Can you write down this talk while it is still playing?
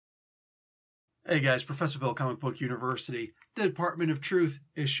Hey guys, Professor Bill, Comic Book University, Department of Truth,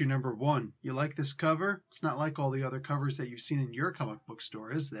 issue number 1. You like this cover? It's not like all the other covers that you've seen in your comic book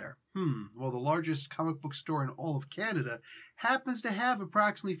store, is there? Well, the largest comic book store in all of Canada happens to have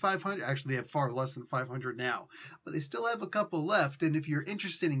approximately 500. Actually, they have far less than 500 now, but they still have a couple left. And if you're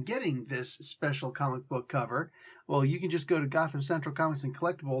interested in getting this special comic book cover, well, you can just go to Gotham Central Comics and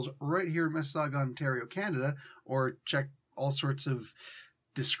Collectibles right here in Mississauga, Ontario, Canada, or check all sorts of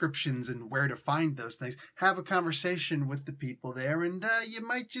descriptions and where to find those things. Have a conversation with the people there, and you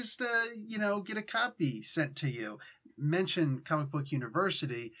might just, get a copy sent to you. Mention Comic Book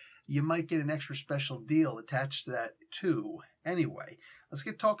University, you might get an extra special deal attached to that too. Anyway, let's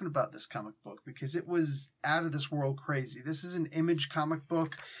get talking about this comic book because it was out of this world crazy. This is an Image comic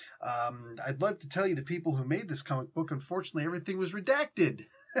book. I'd love to tell you the people who made this comic book. Unfortunately, everything was redacted.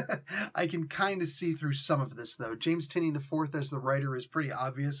 I can kind of see through some of this, though. James Tynion IV as the writer is pretty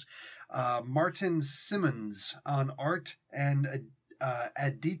obvious. Martin Simmons on art, and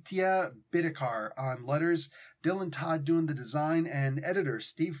Aditya Bidikar on letters. Dylan Todd doing the design, and editor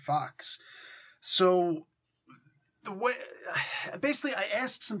Steve Fox. So, basically, I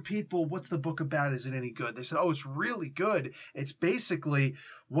asked some people, what's the book about? Is it any good? They said, oh, it's really good. It's basically,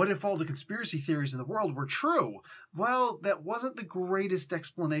 what if all the conspiracy theories in the world were true? Well, that wasn't the greatest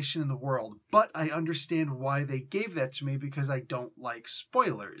explanation in the world, but I understand why they gave that to me because I don't like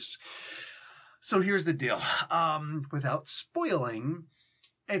spoilers. So here's the deal. Without spoiling,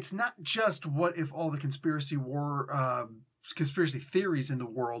 it's not just what if all the conspiracy theories in the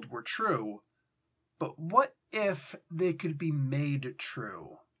world were true, but what if they could be made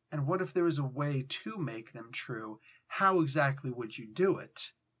true? And what if there was a way to make them true? How exactly would you do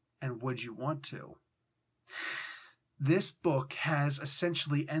it? And would you want to? This book has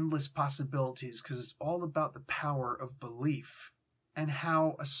essentially endless possibilities because it's all about the power of belief and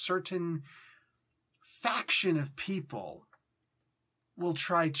how a certain faction of people will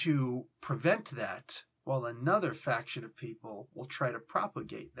try to prevent that, while another faction of people will try to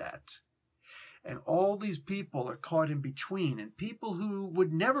propagate that. And all these people are caught in between, and people who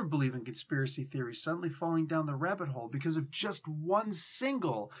would never believe in conspiracy theories suddenly falling down the rabbit hole because of just one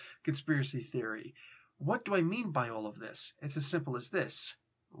single conspiracy theory. What do I mean by all of this? It's as simple as this.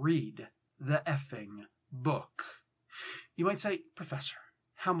 Read the effing book. You might say, Professor,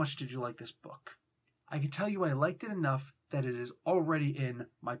 how much did you like this book? I can tell you I liked it enough that it is already in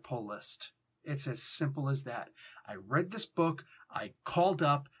my pull list. It's as simple as that. I read this book, I called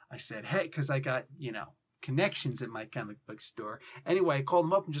up, I said, hey, because I got, connections in my comic book store. Anyway, I called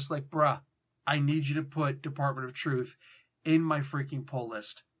them up and just like, bruh, I need you to put Department of Truth in my freaking pull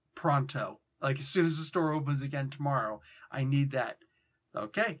list. Pronto. Like, as soon as the store opens again tomorrow, I need that.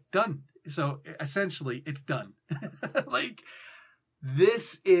 Okay, done. So, essentially, it's done.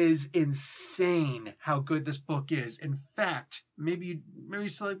 This is insane how good this book is. In fact, maybe you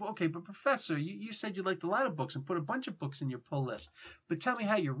say, like, well, okay, but Professor, you said you liked a lot of books and put a bunch of books in your pull list. But tell me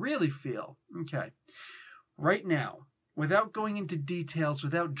how you really feel. Okay. Right now, without going into details,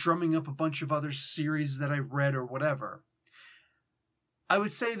 without drumming up a bunch of other series that I've read or whatever, I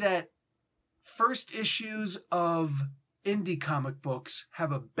would say that first issues of indie comic books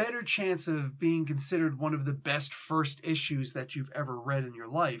have a better chance of being considered one of the best first issues that you've ever read in your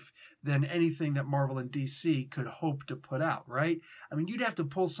life than anything that Marvel and DC could hope to put out, right? I mean, you'd have to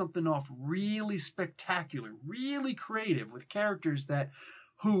pull something off really spectacular, really creative with characters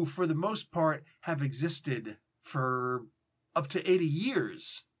who, for the most part, have existed for up to 80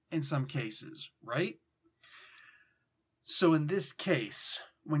 years in some cases, right? So in this case,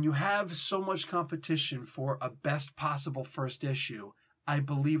 when you have so much competition for a best possible first issue, I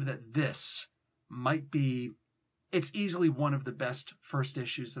believe that this might be, it's easily one of the best first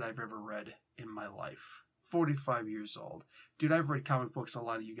issues that I've ever read in my life. 45 years old. Dude, I've read comic books a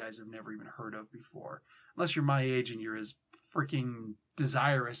lot of you guys have never even heard of before. Unless you're my age and you're as freaking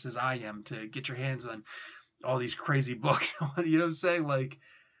desirous as I am to get your hands on all these crazy books. You know what I'm saying? Like,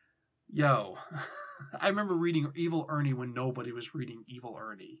 yo... I remember reading Evil Ernie when nobody was reading Evil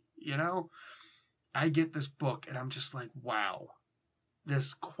Ernie, I get this book and I'm just like, wow,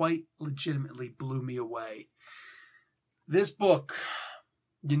 this quite legitimately blew me away. This book,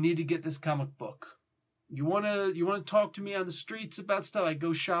 you need to get this comic book. You want to talk to me on the streets about stuff? I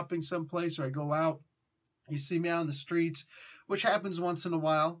go shopping someplace or I go out. You see me out on the streets, which happens once in a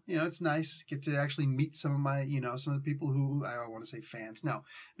while. It's nice. Get to actually meet some of my, some of the people who, I want to say fans.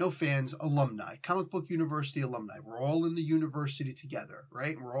 No fans, alumni. Comic Book University alumni. We're all in the university together,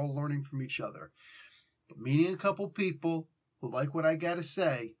 right? And we're all learning from each other. But meeting a couple people who like what I got to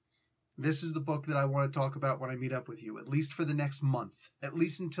say This is the book that I want to talk about when I meet up with you, at least for the next month, at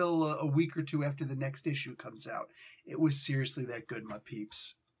least until a week or two after the next issue comes out. It was seriously that good, my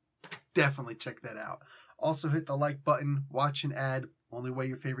peeps. Definitely check that out. Also hit the like button, watch an ad. Only way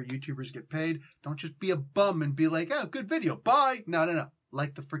your favorite YouTubers get paid. Don't just be a bum and be like, oh, good video, bye. No.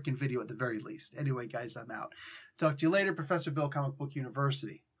 Like the freaking video at the very least. Anyway, guys, I'm out. Talk to you later. Professor Bill, Comic Book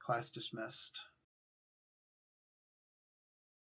University. Class dismissed.